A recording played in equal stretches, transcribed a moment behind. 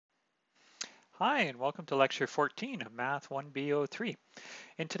Hi, and welcome to Lecture 14 of Math 1B03.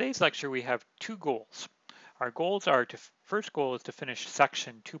 In today's lecture, we have two goals. Our goals are first goal is to finish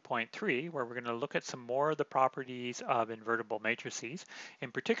section 2.3, where we're going to look at some more of the properties of invertible matrices.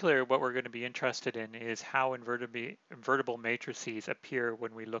 In particular, what we're going to be interested in is how invertible matrices appear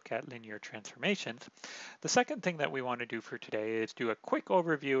when we look at linear transformations. The second thing that we want to do for today is do a quick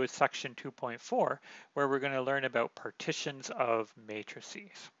overview of section 2.4, where we're going to learn about partitions of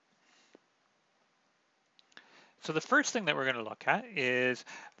matrices. So the first thing that we're going to look at is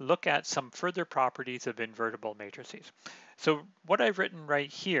look at some further properties of invertible matrices. So what I've written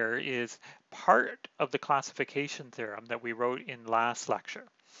right here is part of the classification theorem that we wrote in last lecture.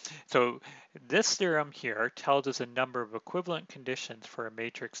 So this theorem here tells us a number of equivalent conditions for a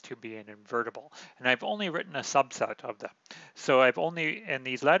matrix to be an invertible, and I've only written a subset of them. So and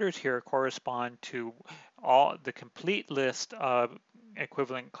these letters here correspond to all the complete list of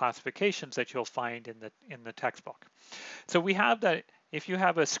equivalent classifications that you'll find in the textbook. So we have that if you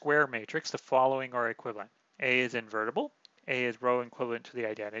have a square matrix, the following are equivalent. A is invertible, A is row equivalent to the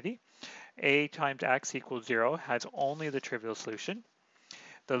identity, A times x equals 0 has only the trivial solution.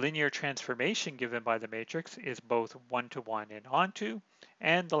 The linear transformation given by the matrix is both one-to-one and onto,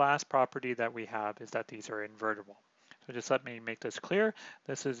 and the last property that we have is that these are invertible. So just let me make this clear.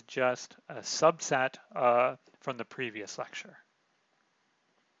 This is just a subset from the previous lecture.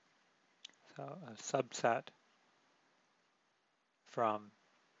 So a subset from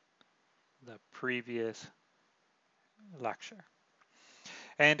the previous lecture.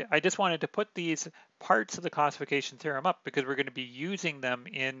 And I just wanted to put these parts of the classification theorem up because we're going to be using them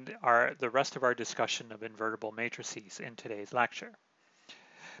in the rest of our discussion of invertible matrices in today's lecture.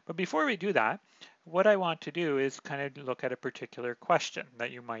 But before we do that, what I want to do is kind of look at a particular question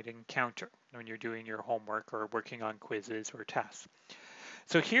that you might encounter when you're doing your homework or working on quizzes or tests.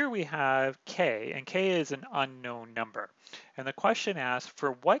 So here we have k, and k is an unknown number. And the question asks,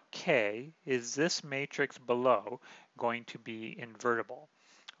 for what k is this matrix below going to be invertible?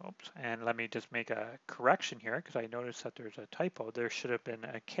 Oops, and let me just make a correction here because I noticed that there's a typo. There should have been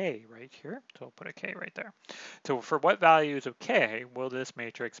a k right here, so I'll put a k right there. So for what values of k will this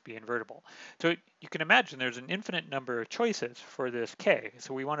matrix be invertible? So you can imagine there's an infinite number of choices for this k.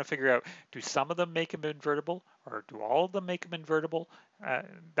 So we want to figure out, do some of them make them invertible or do all of them make them invertible?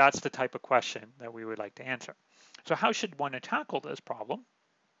 That's the type of question that we would like to answer. So how should one tackle this problem?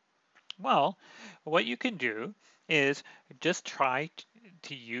 Well, what you can do is just try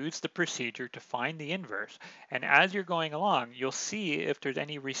to use the procedure to find the inverse. And as you're going along, you'll see if there's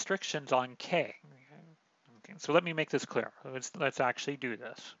any restrictions on k. Okay, so let me make this clear. Let's actually do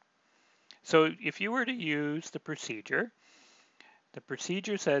this. So if you were to use the procedure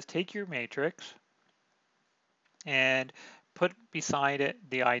says take your matrix and put beside it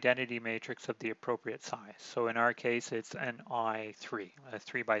the identity matrix of the appropriate size. So in our case, it's an I3, a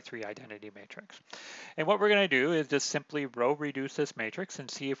 3 by 3 identity matrix. And what we're going to do is just simply row reduce this matrix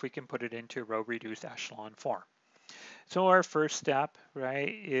and see if we can put it into row reduced echelon form. So our first step,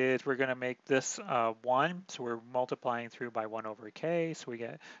 right, is we're going to make this 1. So we're multiplying through by 1 over k. So we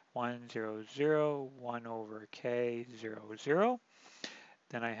get 1, 0, 0, 1 over k, 0, 0.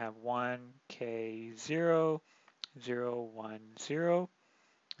 Then I have 1, k, 0, 0, 1, 0,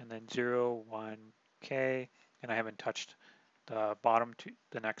 and then 0, 1, k, and I haven't touched the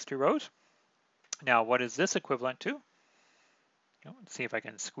the next two rows. Now, what is this equivalent to? Let's see if I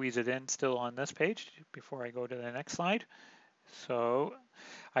can squeeze it in still on this page before I go to the next slide. So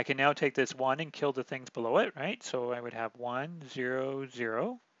I can now take this 1 and kill the things below it, right? So I would have 1, 0,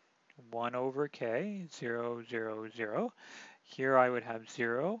 0, 1 over k, 0, 0, 0. Here I would have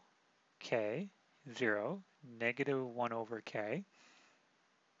 0, k, 0, negative 1 over k.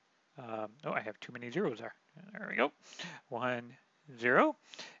 Oh, I have too many zeros there. There we go. 1, 0.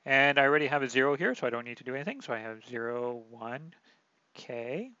 And I already have a 0 here, so I don't need to do anything. So I have 0, 1,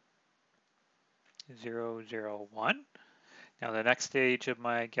 k, 0, 0, 1. Now the next stage of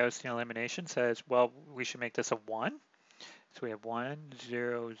my Gaussian elimination says, well, we should make this a 1. So we have 1,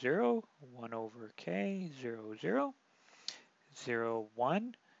 0, 0, 1 over k, 0, 0, 0,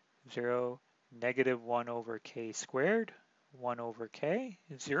 1, 0, negative 1 over k squared, 1 over k,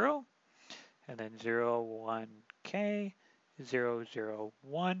 0, and then 0, 1, k, 0, 0,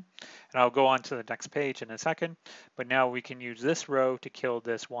 1. And I'll go on to the next page in a second, but now we can use this row to kill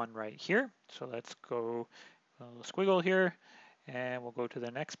this 1 right here. So let's go a little squiggle here, and we'll go to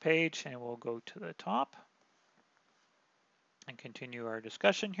the next page, and we'll go to the top and continue our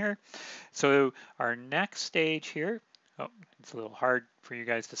discussion here. So our next stage here, oh, it's a little hard for you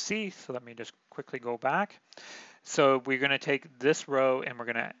guys to see, so let me just quickly go back. So we're going to take this row and we're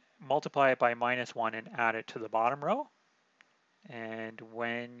going to multiply it by -1 and add it to the bottom row. And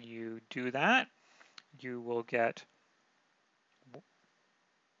when you do that, you will get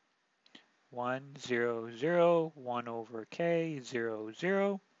 1, 0, 0, 1 over k, 0,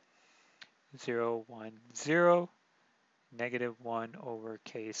 0, 0, 1, 0, negative 1 over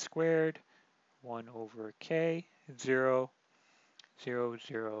k squared, 1 over k, 0, 0,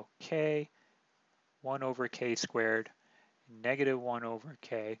 0, k, 1 over k squared, negative 1 over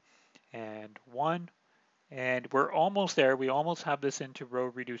k, and 1. And we're almost there. We almost have this into row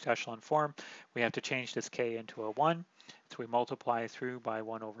reduced echelon form. We have to change this k into a 1. So we multiply through by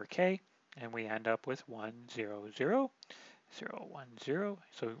 1 over k, and we end up with 1, 0, 0, 0, 1, 0.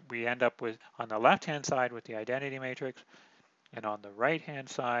 So we end up with, on the left-hand side, with the identity matrix, and on the right-hand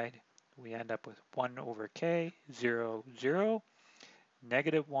side, we end up with 1 over k, 0, 0,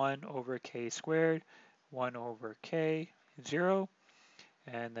 negative 1 over k squared, 1 over k, 0,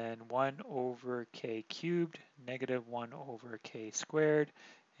 and then 1 over k cubed, negative 1 over k squared,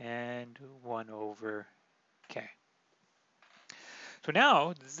 and 1 over k. So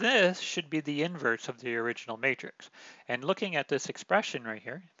now this should be the inverse of the original matrix. And looking at this expression right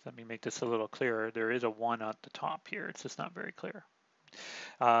here, let me make this a little clearer. There is a 1 at the top here. It's just not very clear.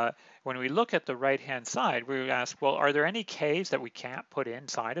 When we look at the right-hand side, we ask, well, are there any k's that we can't put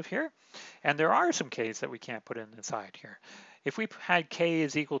inside of here? And there are some k's that we can't put inside here. If we had k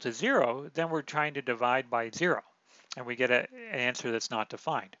is equal to 0, then we're trying to divide by 0, and we get an answer that's not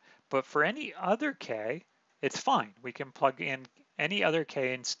defined. But for any other k, it's fine. We can plug in any other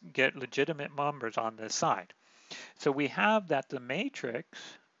k and get legitimate numbers on this side. So we have that the matrix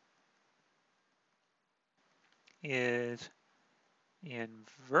is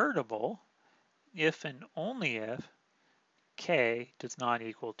invertible if and only if k does not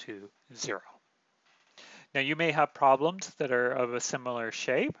equal to 0. Now you may have problems that are of a similar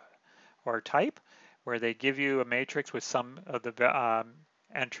shape or type, where they give you a matrix with some of the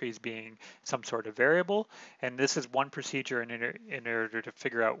entries being some sort of variable, and this is one procedure in order to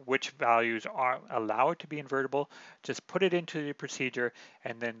figure out which values are allowed to be invertible. Just put it into the procedure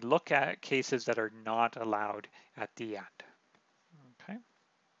and then look at cases that are not allowed at the end. Okay.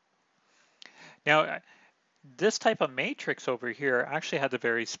 Now, this type of matrix over here actually has a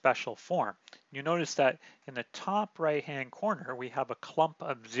very special form. You notice that in the top right-hand corner, we have a clump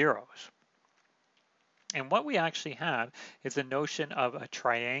of zeros. And what we actually have is the notion of a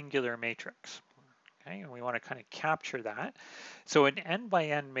triangular matrix. Okay, and we want to kind of capture that. So an n by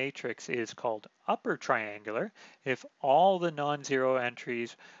n matrix is called upper triangular if all the non-zero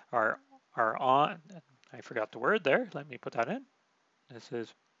entries are on, I forgot the word there, let me put that in. This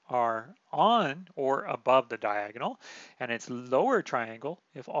is are on or above the diagonal, and it's lower triangle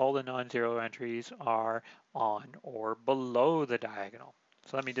if all the non-zero entries are on or below the diagonal.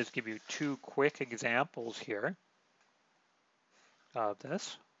 So let me just give you two quick examples here of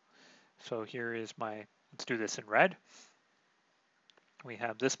this. So here is my, let's do this in red. We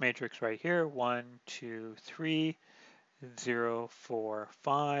have this matrix right here, 1, 2, 3, 0, 4,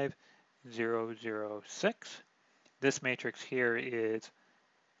 5, 0, 0, 6. This matrix here is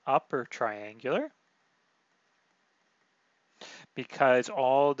upper triangular because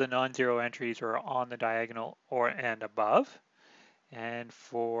all the non-zero entries are on the diagonal or and above. And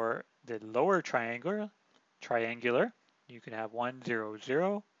for the lower triangular, you can have 1, 0,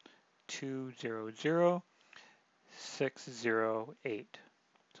 0, 2, 0, 0, 6, 0, 8.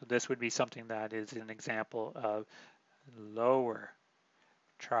 So this would be something that is an example of lower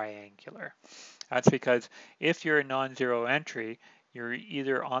triangular. That's because if you're a non-zero entry, you're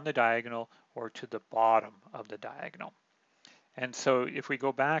either on the diagonal or to the bottom of the diagonal. And so if we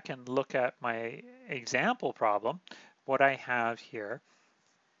go back and look at my example problem, what I have here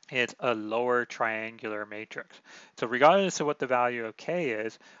is a lower triangular matrix. So regardless of what the value of k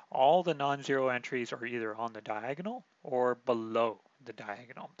is, all the non-zero entries are either on the diagonal or below the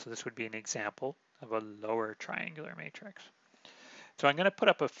diagonal. So this would be an example of a lower triangular matrix. So I'm going to put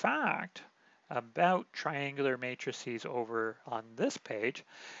up a fact about triangular matrices over on this page,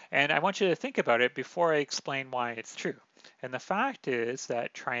 and I want you to think about it before I explain why it's true. And the fact is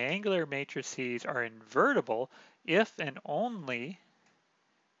that triangular matrices are invertible if and only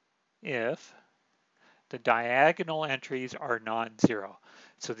if the diagonal entries are non-zero.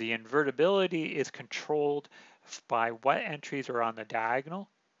 So the invertibility is controlled by what entries are on the diagonal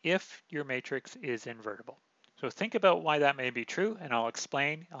if your matrix is invertible. So think about why that may be true, and I'll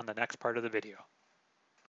explain on the next part of the video.